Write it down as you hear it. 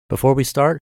Before we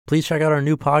start, please check out our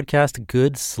new podcast,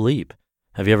 Good Sleep.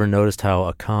 Have you ever noticed how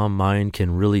a calm mind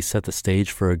can really set the stage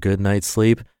for a good night's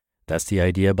sleep? That's the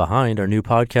idea behind our new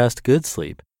podcast, Good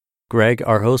Sleep. Greg,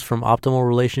 our host from Optimal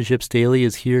Relationships Daily,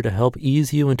 is here to help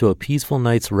ease you into a peaceful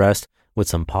night's rest with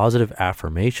some positive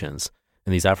affirmations.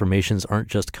 And these affirmations aren't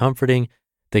just comforting,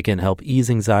 they can help ease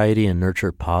anxiety and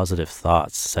nurture positive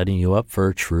thoughts, setting you up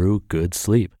for true good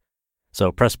sleep. So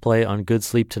press play on Good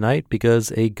Sleep tonight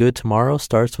because a good tomorrow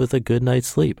starts with a good night's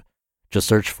sleep. Just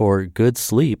search for Good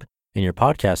Sleep in your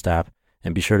podcast app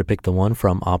and be sure to pick the one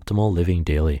from Optimal Living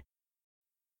Daily.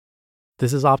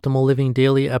 This is Optimal Living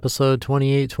Daily, episode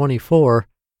 2824,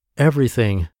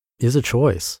 Everything is a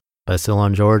Choice, by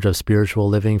Cylon George of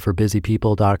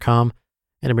spirituallivingforbusypeople.com.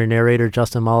 And I'm your narrator,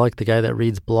 Justin Malik, the guy that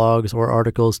reads blogs or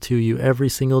articles to you every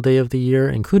single day of the year,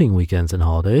 including weekends and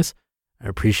holidays. I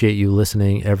appreciate you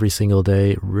listening every single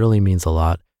day. It really means a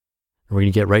lot. And we're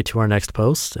going to get right to our next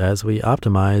post as we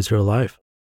optimize your life.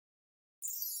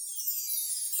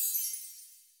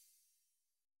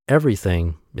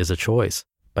 Everything is a Choice,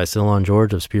 by Cylon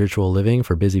George of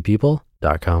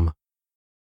spirituallivingforbusypeople.com.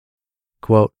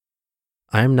 Quote,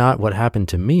 I am not what happened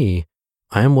to me.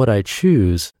 I am what I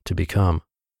choose to become.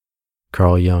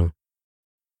 Carl Jung.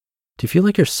 Do you feel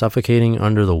like you're suffocating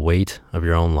under the weight of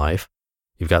your own life?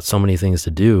 You've got so many things to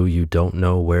do, you don't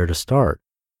know where to start.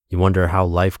 You wonder how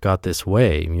life got this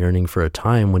way, yearning for a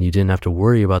time when you didn't have to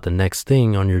worry about the next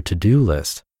thing on your to-do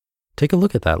list. Take a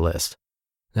look at that list.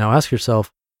 Now ask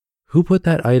yourself, who put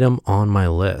that item on my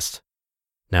list?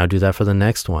 Now do that for the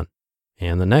next one,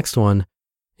 and the next one,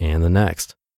 and the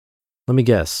next. Let me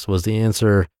guess, was the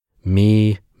answer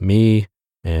me,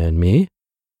 and me?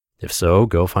 If so,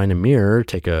 go find a mirror,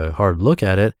 take a hard look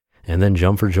at it, and then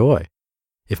jump for joy.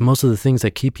 If most of the things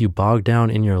that keep you bogged down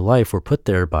in your life were put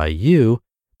there by you,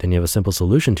 then you have a simple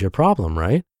solution to your problem,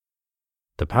 right?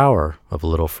 The power of a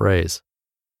little phrase.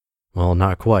 Well,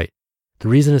 not quite. The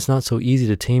reason it's not so easy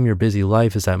to tame your busy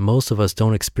life is that most of us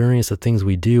don't experience the things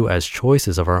we do as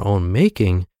choices of our own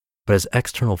making, but as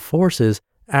external forces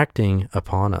acting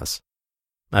upon us.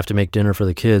 I have to make dinner for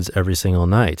the kids every single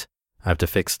night. I have to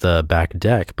fix the back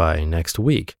deck by next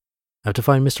week. I have to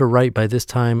find Mr. Right by this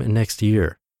time next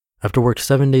year. I have to work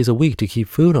 7 days a week to keep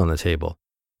food on the table.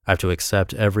 I have to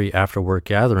accept every after-work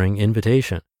gathering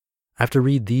invitation. I have to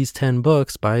read these 10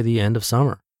 books by the end of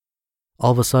summer.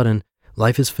 All of a sudden,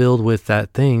 life is filled with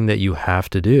that thing that you have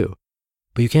to do,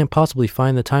 but you can't possibly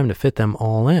find the time to fit them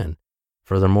all in.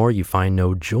 Furthermore, you find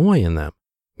no joy in them.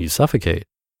 You suffocate.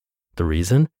 The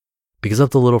reason? Because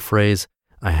of the little phrase,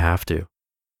 I have to.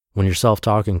 When your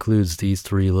self-talk includes these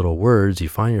 3 little words, you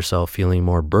find yourself feeling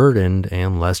more burdened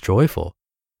and less joyful.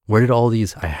 Where did all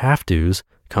these I have to's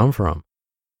come from?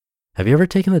 Have you ever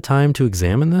taken the time to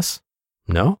examine this?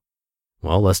 No?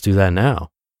 Well, let's do that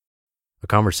now. A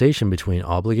conversation between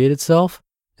obligated self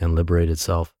and liberated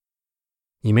self.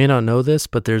 You may not know this,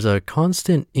 but there's a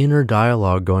constant inner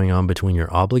dialogue going on between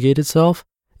your obligated self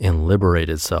and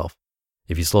liberated self.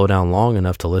 If you slow down long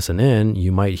enough to listen in,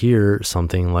 you might hear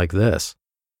something like this.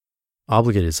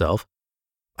 Obligated self,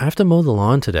 I have to mow the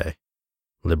lawn today.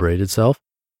 Liberated self,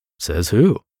 says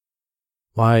who?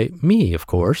 Why, me, of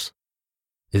course.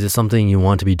 Is it something you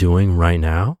want to be doing right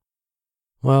now?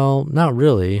 Well, not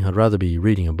really. I'd rather be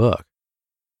reading a book.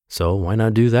 So why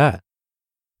not do that?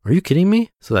 Are you kidding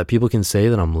me? So that people can say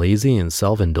that I'm lazy and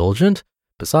self-indulgent?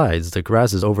 Besides, the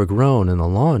grass is overgrown and the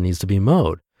lawn needs to be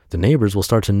mowed. The neighbors will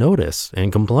start to notice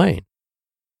and complain.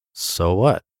 So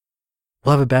what?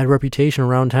 We'll have a bad reputation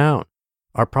around town.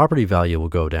 Our property value will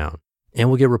go down and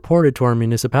we'll get reported to our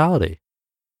municipality.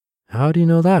 How do you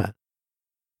know that?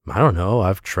 I don't know.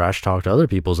 I've trash-talked other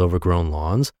people's overgrown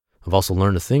lawns. I've also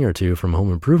learned a thing or two from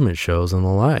home improvement shows and the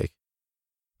like.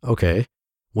 Okay,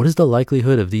 what is the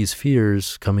likelihood of these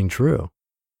fears coming true?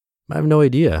 I have no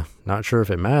idea. Not sure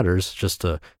if it matters. Just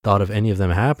the thought of any of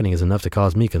them happening is enough to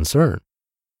cause me concern.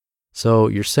 So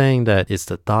you're saying that it's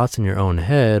the thoughts in your own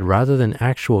head rather than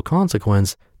actual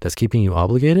consequence that's keeping you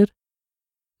obligated?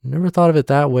 Never thought of it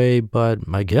that way, but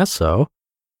I guess so.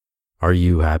 Are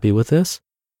you happy with this?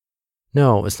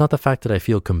 No, it's not the fact that I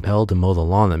feel compelled to mow the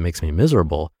lawn that makes me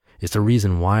miserable. It's the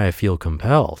reason why I feel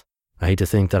compelled. I hate to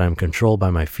think that I'm controlled by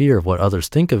my fear of what others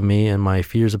think of me and my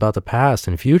fears about the past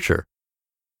and future.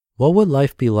 What would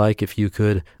life be like if you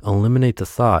could eliminate the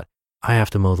thought, I have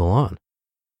to mow the lawn?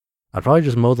 I'd probably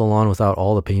just mow the lawn without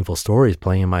all the painful stories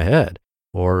playing in my head,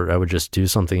 or I would just do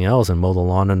something else and mow the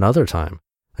lawn another time.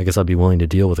 I guess I'd be willing to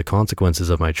deal with the consequences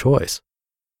of my choice.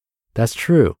 That's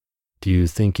true. Do you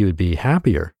think you would be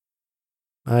happier?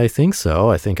 I think so.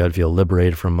 I think I'd feel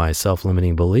liberated from my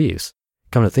self-limiting beliefs.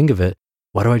 Come to think of it,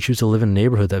 Why do I choose to live in a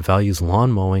neighborhood that values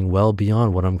lawn mowing well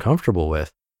beyond what I'm comfortable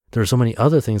with? There are so many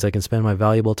other things I can spend my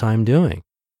valuable time doing.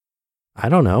 I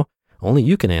don't know. Only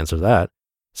you can answer that.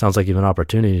 Sounds like you have an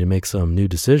opportunity to make some new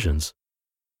decisions.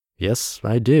 Yes,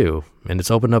 I do, and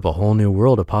it's opened up a whole new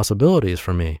world of possibilities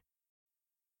for me.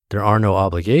 There are no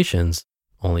obligations,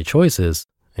 only choices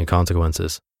and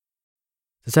consequences.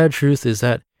 The sad truth is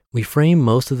that we frame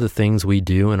most of the things we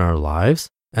do in our lives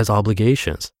as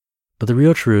obligations, but the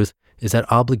real truth is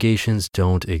that obligations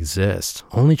don't exist,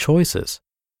 only choices.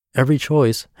 Every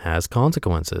choice has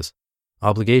consequences.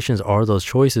 Obligations are those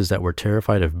choices that we're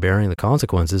terrified of bearing the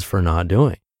consequences for not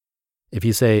doing. If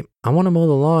you say, I want to mow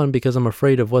the lawn because I'm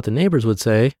afraid of what the neighbors would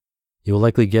say, you will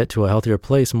likely get to a healthier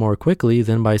place more quickly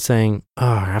than by saying,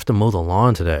 I have to mow the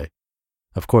lawn today.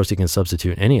 Of course, you can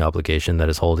substitute any obligation that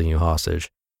is holding you hostage.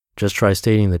 Just try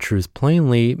stating the truth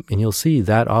plainly, and you'll see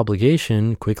that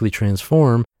obligation quickly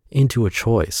transform into a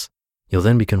choice. You'll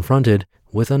then be confronted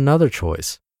with another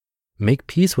choice. Make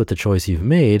peace with the choice you've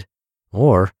made,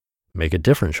 or make a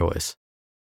different choice.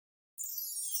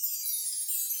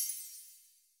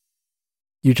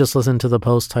 You just listened to the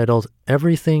post titled,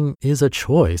 Everything is a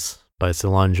Choice by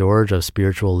Cylon George of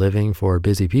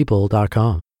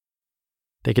spirituallivingforbusypeople.com.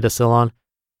 Thank you to Cylon.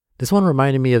 This one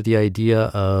reminded me of the idea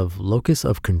of locus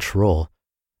of control.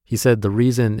 He said the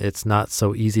reason it's not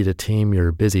so easy to tame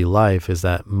your busy life is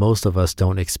that most of us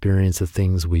don't experience the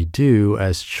things we do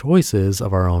as choices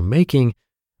of our own making,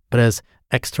 but as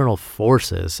external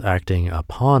forces acting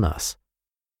upon us.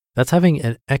 That's having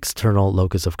an external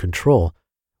locus of control,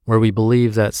 where we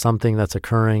believe that something that's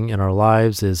occurring in our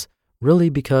lives is really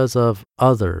because of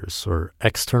others or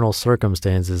external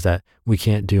circumstances that we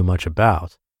can't do much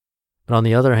about. But on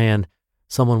the other hand,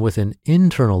 someone with an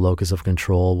internal locus of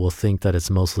control will think that it's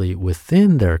mostly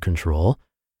within their control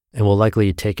and will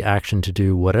likely take action to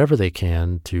do whatever they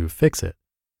can to fix it,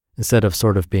 instead of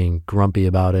sort of being grumpy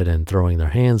about it and throwing their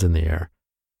hands in the air.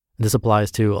 This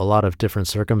applies to a lot of different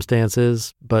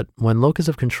circumstances, but when locus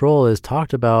of control is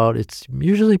talked about, it's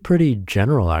usually pretty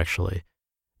general actually.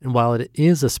 And while it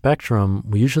is a spectrum,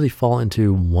 we usually fall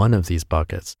into one of these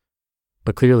buckets.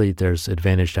 But clearly there's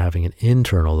advantage to having an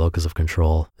internal locus of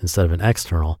control instead of an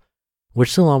external,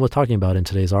 which Cylon was talking about in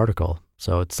today's article.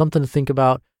 So it's something to think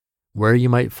about where you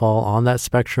might fall on that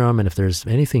spectrum and if there's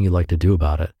anything you'd like to do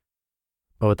about it.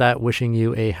 But with that, wishing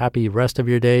you a happy rest of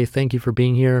your day. Thank you for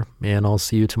being here, and I'll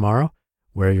see you tomorrow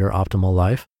where your optimal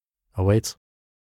life awaits.